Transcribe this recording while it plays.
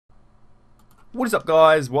What is up,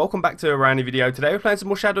 guys? Welcome back to a brand new video. Today we're playing some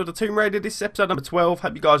more Shadow of the Tomb Raider. This is episode number 12.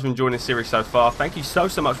 Hope you guys are enjoying this series so far. Thank you so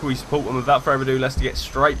much for your support, and without further ado, let's get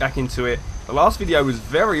straight back into it. The last video was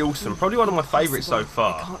very awesome, probably one of my favourites so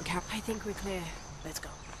far. I think we're clear. Let's go.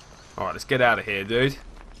 Alright, let's get out of here, dude.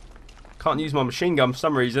 Can't use my machine gun for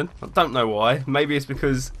some reason. I don't know why. Maybe it's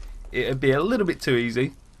because it'd be a little bit too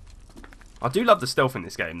easy. I do love the stealth in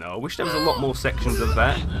this game though. I wish there was a lot more sections of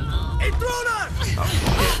that. Oh,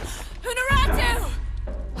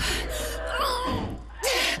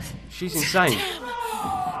 shit. She's insane.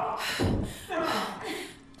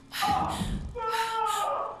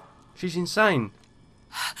 She's insane.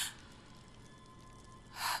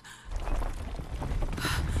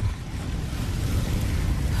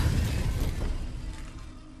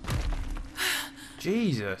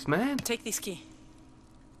 Jesus, man. Take this key.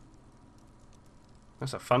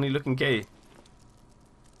 That's a funny looking key.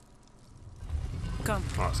 Come.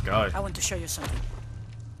 Oh, let's go. I want to show you something.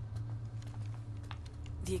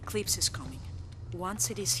 The eclipse is coming.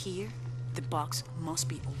 Once it is here, the box must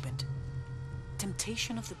be opened.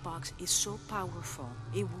 Temptation of the box is so powerful,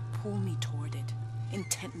 it will pull me toward it and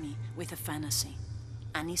tempt me with a fantasy,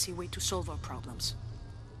 an easy way to solve our problems.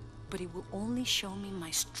 But it will only show me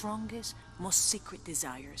my strongest, most secret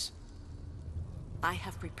desires. I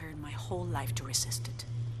have prepared my whole life to resist it.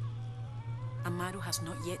 Amaru has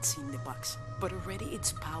not yet seen the box, but already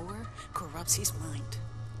its power corrupts his mind.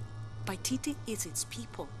 Paititi is its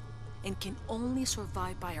people, and can only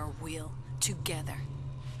survive by our will, together.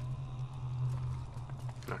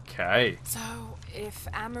 Okay. So, if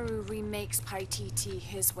Amaru remakes Paititi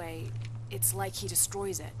his way, it's like he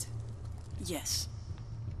destroys it? Yes.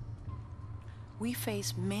 We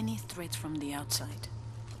face many threats from the outside,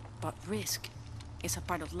 but risk is a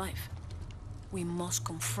part of life. We must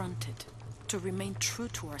confront it to remain true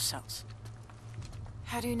to ourselves.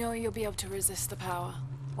 How do you know you'll be able to resist the power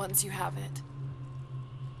once you have it?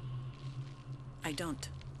 I don't.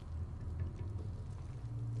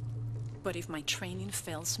 But if my training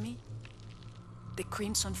fails me, the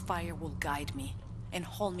Crimson Fire will guide me and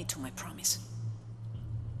hold me to my promise.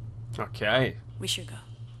 Okay. We should go.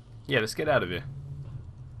 Yeah, let's get out of here.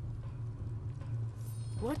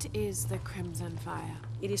 What is the Crimson Fire?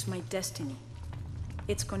 It is my destiny.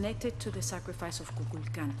 It's connected to the sacrifice of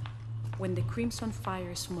Kukulkan. When the Crimson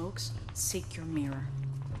Fire smokes, seek your mirror.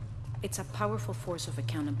 It's a powerful force of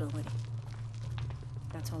accountability.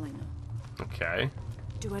 That's all I know. Okay.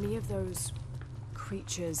 Do any of those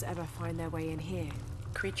creatures ever find their way in here?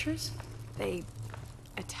 Creatures? They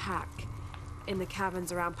attack. In the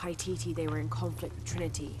caverns around Paititi, they were in conflict with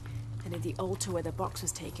Trinity. And at the altar where the box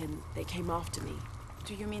was taken, they came after me.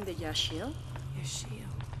 Do you mean the Yashil? Yashil.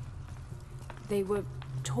 They were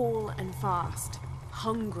tall and fast,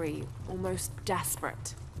 hungry, almost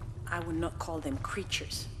desperate. I would not call them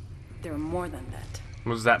creatures. They're more than that.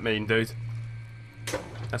 What does that mean, dude?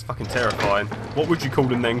 That's fucking terrifying. What would you call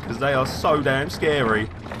them then? Because they are so damn scary.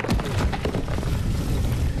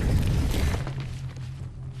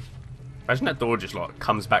 Imagine that door just like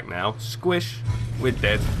comes back now. Squish. We're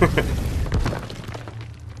dead.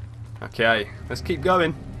 Okay, let's keep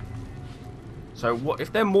going. So what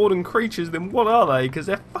if they're more than creatures, then what are they? Because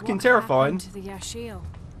they're fucking terrifying. What happened to the Yashil?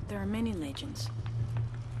 There are many legends.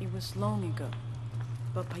 It was long ago,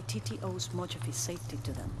 but Paititi owes much of his safety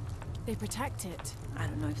to them. They protect it. I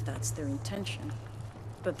don't know if that's their intention,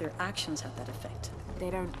 but their actions have that effect. They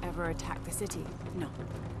don't ever attack the city. No.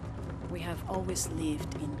 We have always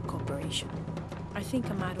lived in cooperation. I think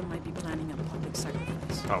Amaru might be planning a public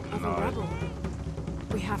sacrifice. Oh Of a no. rebel.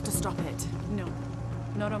 We have to stop it. No,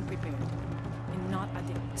 not unprepared. And not at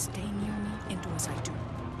the... Stay near me and do as I do.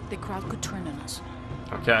 The crowd could turn on us.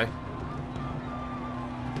 Okay.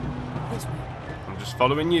 This way. I'm just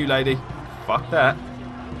following you, lady. Fuck that.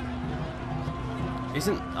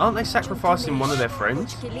 Aren't they sacrificing one of their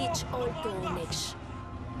friends? Who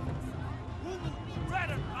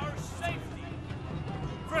threaten our safety?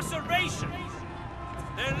 Preservation!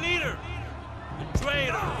 Their leader, the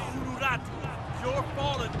traitor Ururatu, your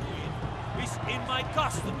fallen queen, is in my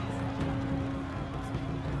custody.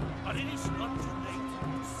 But it is not too late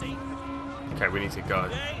to save her. Okay, we need to go.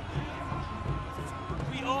 Today,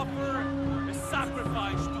 we offer a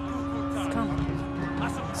sacrifice to Kukulkan Come.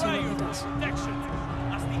 as a See what prayer he for does. protection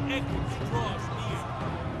as the eclipse draws near.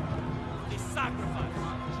 This sacrifice,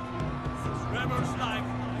 Trevor's life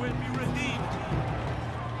will be redeemed.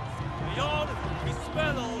 Beyond his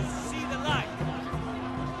fellows see the light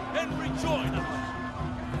and rejoin us.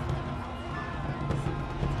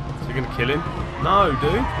 Is he gonna kill him? No,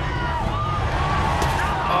 dude.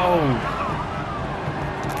 Oh.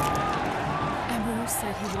 Amaru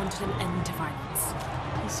said he wanted an end to violence.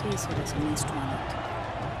 He sees it as an instrument.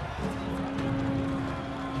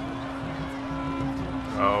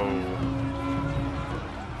 Oh.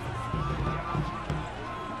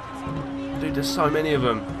 Dude, there's so many of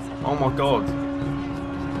them. Oh my god.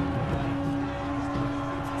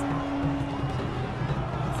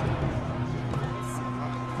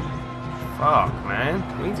 Fuck, man.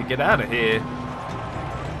 We need to get out of here.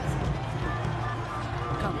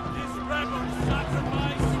 This rebel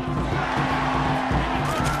sacrifice.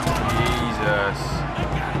 Jesus.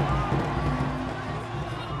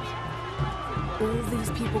 All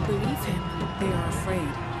these people believe him. They are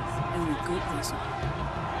afraid, and with good reason.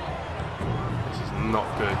 This is not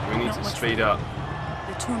good. We need to speed up.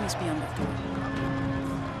 The tomb is beyond that door.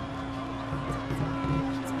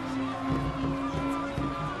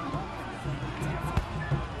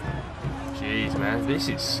 Jeez, man, this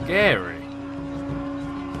is scary.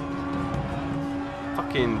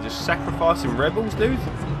 Fucking just sacrificing rebels, dude.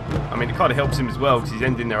 I mean, it kind of helps him as well because he's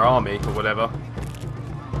ending their army or whatever.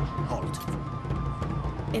 Halt.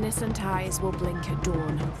 Innocent eyes will blink at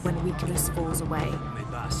dawn when weakness falls away. Me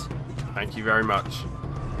pass. Thank you very much.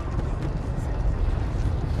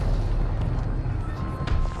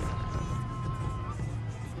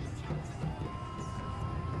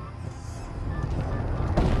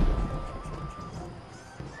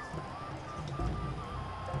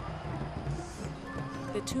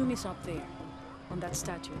 The tomb is up there, on that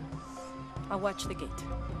statue. I'll watch the gate.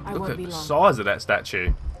 I Look won't at be the long. size of that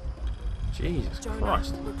statue. Jesus Jonah,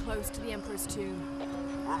 Christ. we're close to the Emperor's tomb.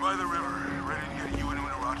 We're by the river, ready to get you and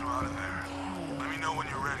Unarato out of there. Let me know when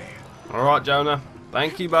you're ready. Alright, Jonah.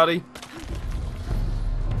 Thank you, buddy.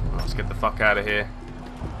 Let's get the fuck out of here.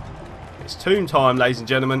 It's tomb time, ladies and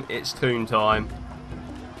gentlemen. It's tomb time.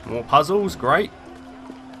 More puzzles, great.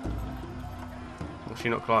 What's she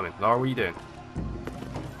not climbing? Lara, what are you doing?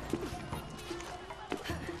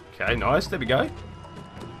 Okay, nice. There we go.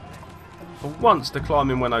 For once, the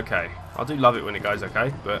climbing went okay. I do love it when it goes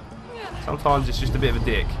okay, but sometimes it's just a bit of a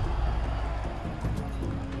dick.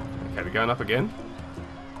 Okay, we're going up again.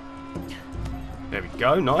 There we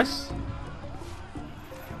go, nice.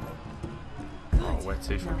 Oh, where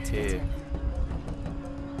to from here?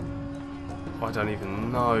 I don't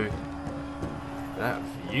even know. That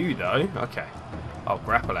view though, okay. Oh,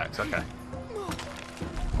 grapple axe, okay.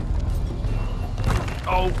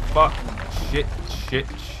 Oh, fuck. Shit, shit,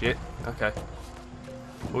 shit. Okay.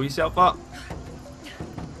 Pull yourself up.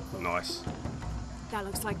 Nice. That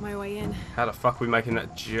looks like my way in. How the fuck are we making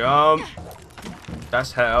that jump?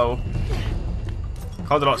 That's hell.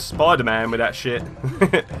 Kind of like Spider-Man with that shit.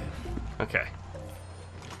 Okay.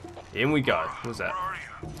 In we go. What's that? Where are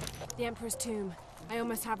you? The Emperor's tomb. I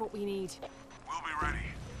almost have what we need. We'll be ready.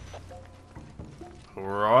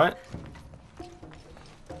 Alright.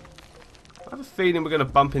 I have a feeling we're going to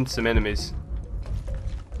bump into some enemies.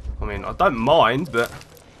 I mean, I don't mind, but...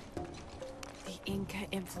 The Inca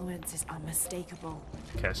influence is unmistakable.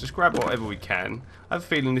 Okay, let's just grab whatever we can. I have a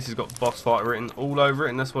feeling this has got boss fight written all over it,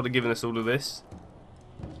 and that's why they're giving us all of this.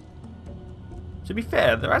 To be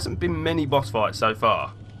fair, there hasn't been many boss fights so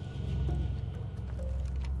far.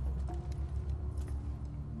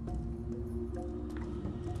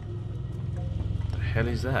 What the hell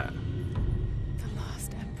is that? The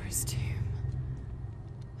last Emperor's tomb.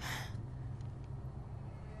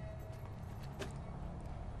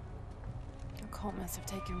 The cult must have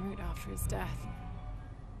taken root after his death.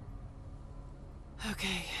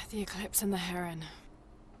 Okay, the eclipse and the heron.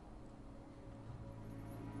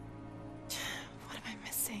 What am I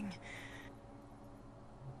missing?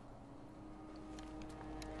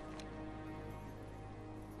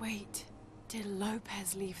 Wait, did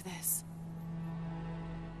Lopez leave this?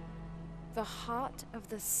 The heart of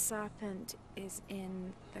the serpent is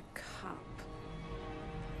in the cup.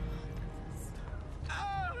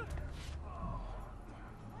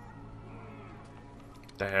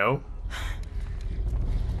 The hell?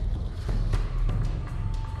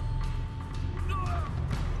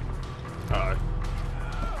 Uh-oh.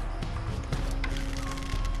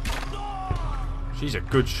 She's a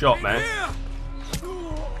good shot, man.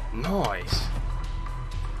 Nice.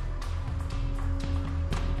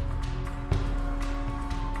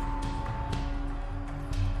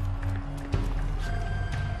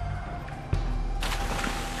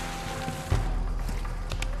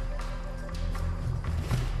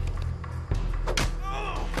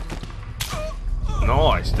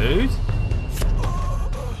 Nice, dude.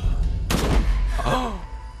 Oh.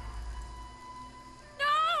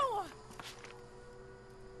 No!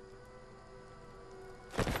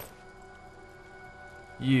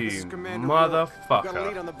 You This is Commander Moore. We've got a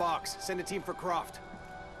lead motherfucker. on the box. Send a team for Croft.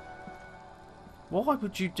 Why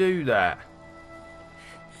would you do that?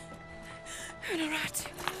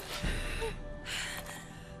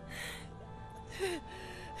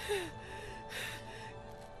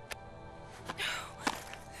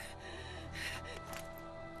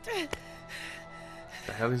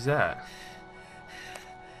 The hell is that?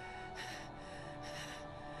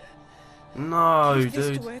 No, Give this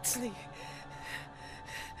dude. to Wesley.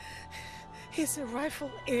 He's a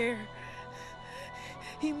rightful heir.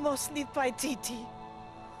 He must leave Paititi.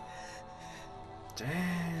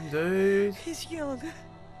 Damn, dude. He's young,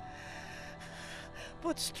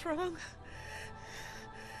 but strong.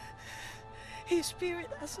 His spirit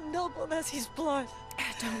as noble as his blood.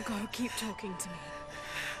 Don't go. Keep talking to me.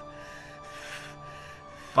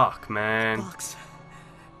 Fuck, man. Box.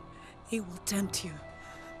 It will tempt you.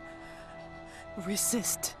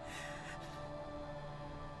 Resist.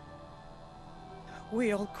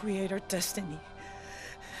 We all create our destiny.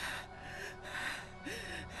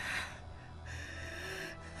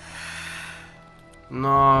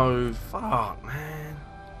 No, fuck, man.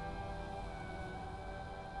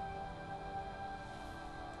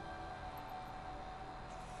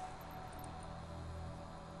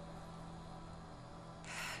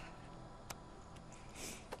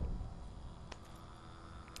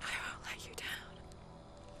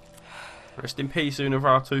 Rest in peace,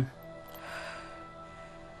 Unuratu.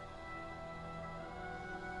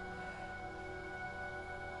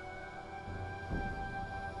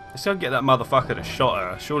 Let's go get that motherfucker that shot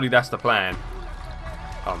her. Surely that's the plan.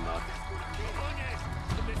 Oh no.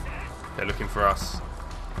 They're looking for us.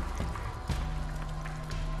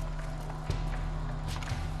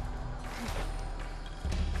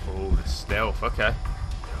 Oh, the stealth, okay.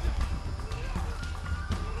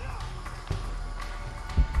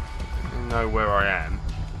 Know where I am.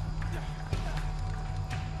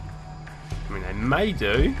 I mean, they may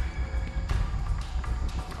do.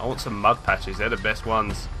 I want some mud patches, they're the best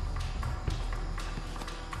ones.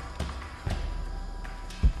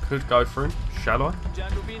 Could go for him, shall I?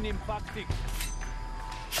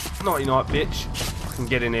 Nighty night, bitch. I can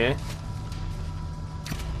get in here.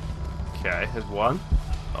 Okay, there's one.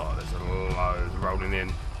 Oh, there's a load rolling in.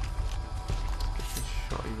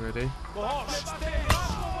 Shot, you ready?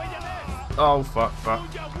 Oh, fuck, fuck.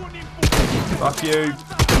 Fuck you.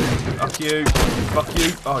 Fuck you. Fuck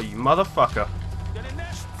you. Oh, you motherfucker.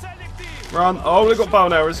 Run. Oh, they got bow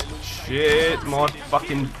and arrows. Shit, my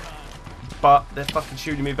fucking butt. They're fucking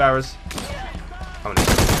shooting me with arrows. I'm gonna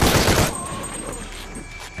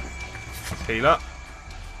heal up.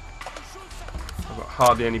 I've got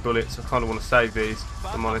hardly any bullets. I kind of want to save these, if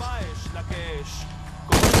I'm honest.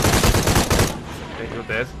 Okay, you're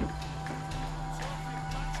dead.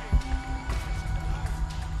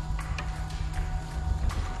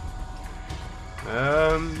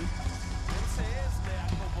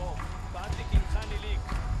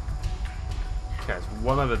 Okay, there's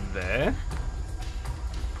one over there.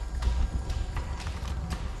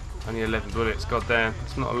 Only 11 bullets, goddamn,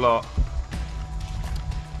 it's not a lot.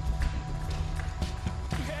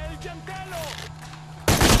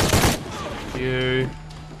 You.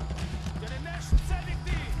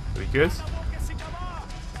 Pretty good.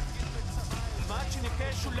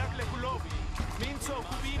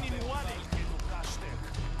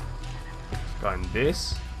 Let's go in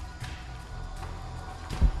this.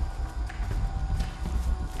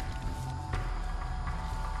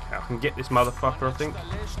 Okay, I can get this motherfucker, I think.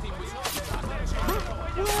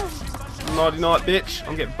 Nighty night, bitch.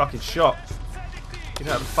 I'm getting fucking shot. Get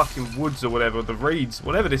out of the fucking woods or whatever, the reeds,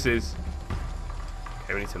 whatever this is.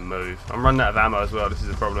 Okay, we need to move. I'm running out of ammo as well, this is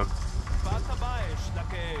a problem.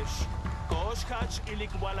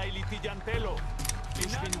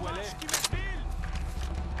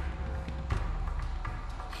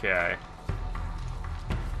 Okay.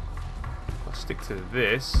 I'll stick to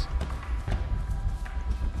this.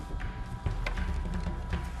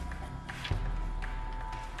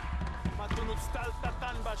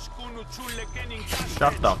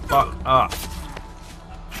 Shut the fuck up.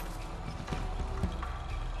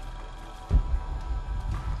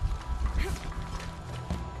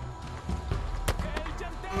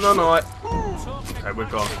 No, no. Okay, we're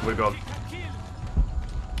gone. We're gone.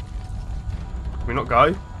 Can we not go?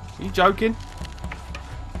 Are you joking?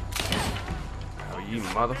 Oh, you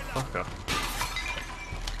motherfucker.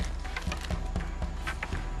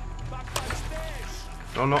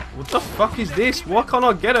 No, no. What the fuck is this? Why can't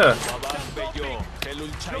I get her?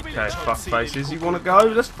 Okay, fuck faces. You want to go?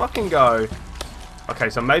 Let's fucking go. Okay,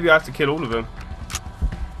 so maybe I have to kill all of them.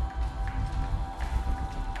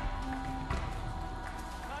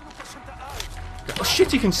 Oh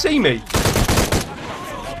shit, he can see me.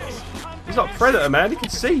 He's like Predator, man. He can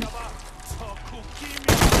see.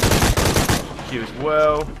 You as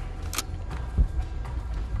well.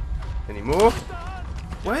 Any more?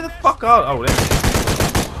 Where the fuck are... Oh, there.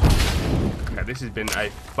 Okay, this has been a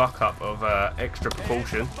fuck up of extra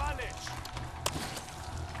proportion.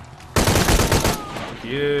 Thank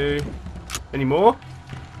you. Any more?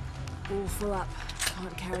 All full up.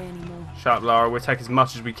 Can't carry any more. Shut up, Lara. We'll take as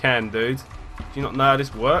much as we can, dude. Do you not know how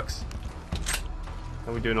this works?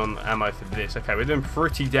 How are we doing on ammo for this? Okay, we're doing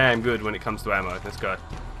pretty damn good when it comes to ammo. Let's go.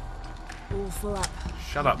 All full up.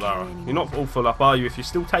 Shut up, Lara. You're not all full up, are you? If you're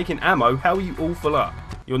still taking ammo, how are you all full up?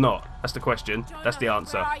 You're not. That's the question. That's the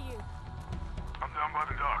answer. I'm down by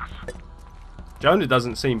the docks. Jonah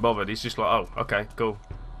doesn't seem bothered. He's just like, oh, okay, cool.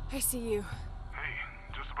 I see you.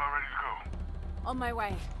 Hey, just about ready to go. On my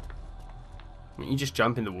way. You just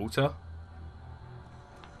jump in the water.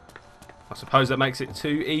 I suppose that makes it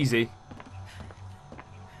too easy.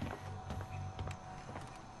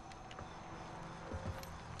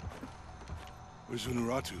 Where's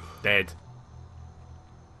Unuratu? Dead.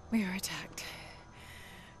 We were attacked.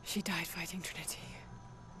 She died fighting Trinity.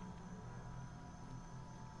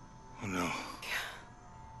 Oh no.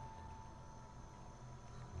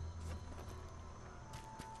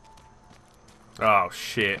 Oh,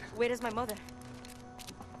 shit. Where is my mother?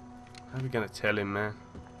 How are we going to tell him, man?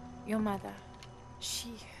 Your mother.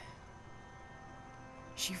 She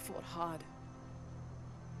fought hard.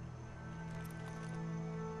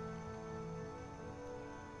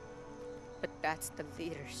 But that's the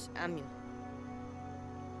leader's amulet.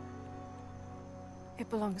 It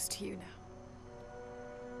belongs to you now.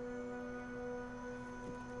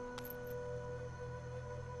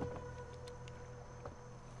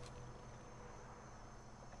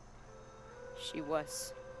 She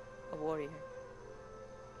was a warrior.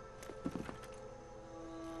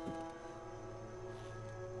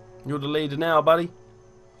 You're the leader now, buddy.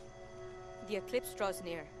 The eclipse draws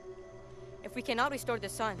near. If we cannot restore the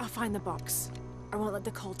sun... I'll find the box. I won't let the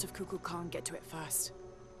cult of Kukulkan Khan get to it first.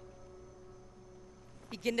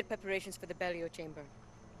 Begin the preparations for the burial chamber.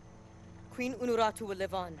 Queen Unuratu will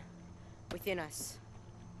live on, within us.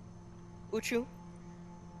 Uchu,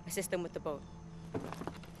 assist them with the boat.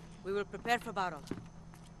 We will prepare for battle.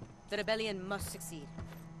 The rebellion must succeed.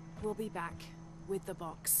 We'll be back with the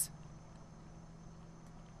box.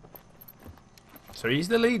 So he's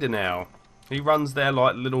the leader now. He runs their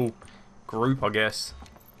like little group, I guess.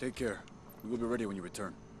 Take care. We will be ready when you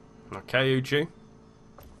return. Okay, Uchu.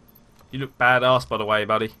 You look badass, by the way,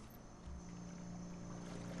 buddy.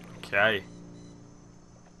 Okay.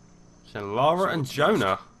 So Lara and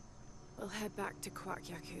Jonah. We'll head back to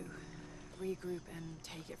Kwakyaku, regroup and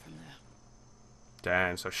take it from there.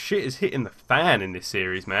 Damn, so shit is hitting the fan in this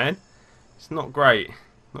series, man. It's not great.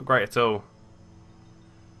 Not great at all.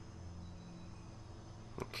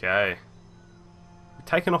 Okay. We're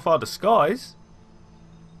taking off our disguise.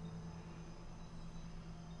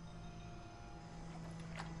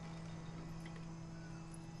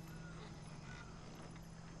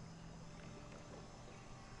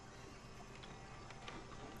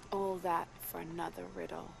 All that for another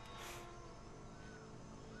riddle.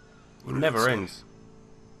 It never ends.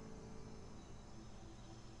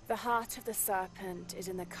 The heart of the serpent is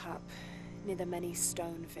in the cup, near the many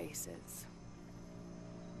stone faces.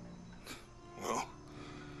 Well,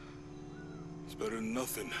 it's better than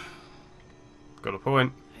nothing. Got a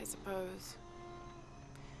point. I suppose.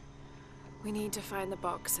 We need to find the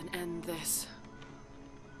box and end this.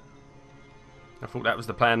 I thought that was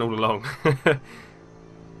the plan all along.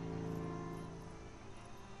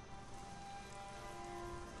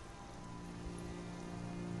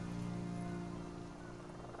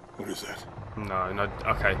 What is that? No, no,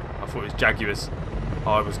 okay. I thought it was Jaguars.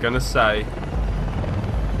 I was gonna say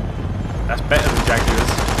that's better than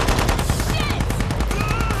Jaguars.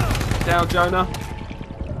 Down, Jonah.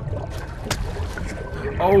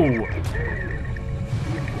 Oh.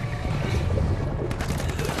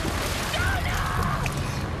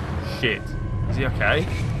 Shit. Is he okay?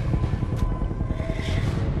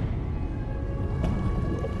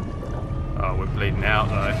 Oh, we're bleeding out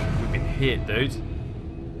though. We've been hit, dude.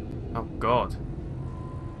 Oh god.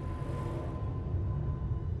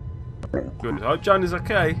 Goodness, I hope Jonah's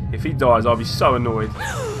okay. If he dies, I'll be so annoyed.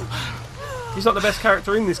 He's not the best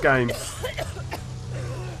character in this game.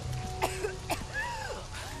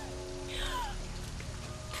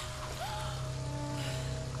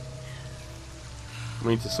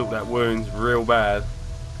 We need to sort that wound real bad.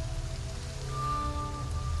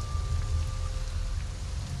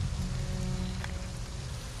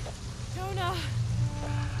 Jonah!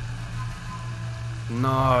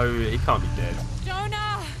 No, he can't be dead.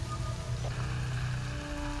 Jonah!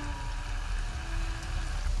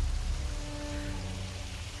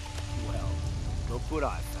 what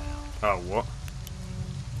I found. Oh, what?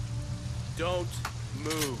 Don't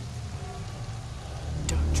move.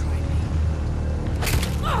 Don't try me.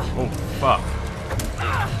 Oh, fuck.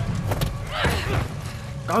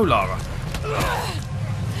 Go, Lara.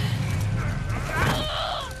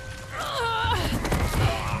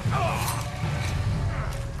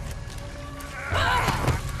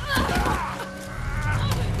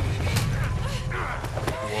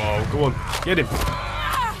 Whoa, go on. Get him.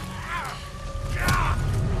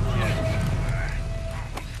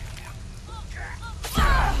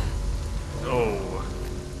 Oh.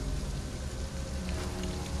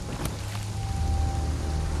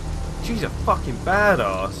 She's a fucking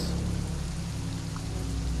badass.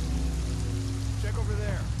 Check over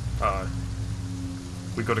there. Uh-oh.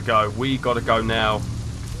 We gotta go. We gotta go now.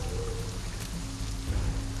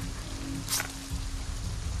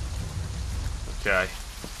 Okay.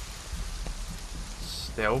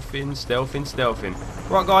 Stealthing.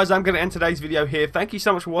 Right, guys, I'm going to end today's video here. Thank you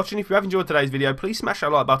so much for watching. If you have enjoyed today's video, please smash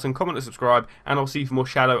that like button, comment and subscribe, and I'll see you for more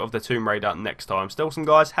Shadow of the Tomb Raider next time. Stay awesome,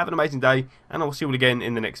 guys. Have an amazing day, and I'll see you all again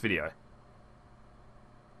in the next video.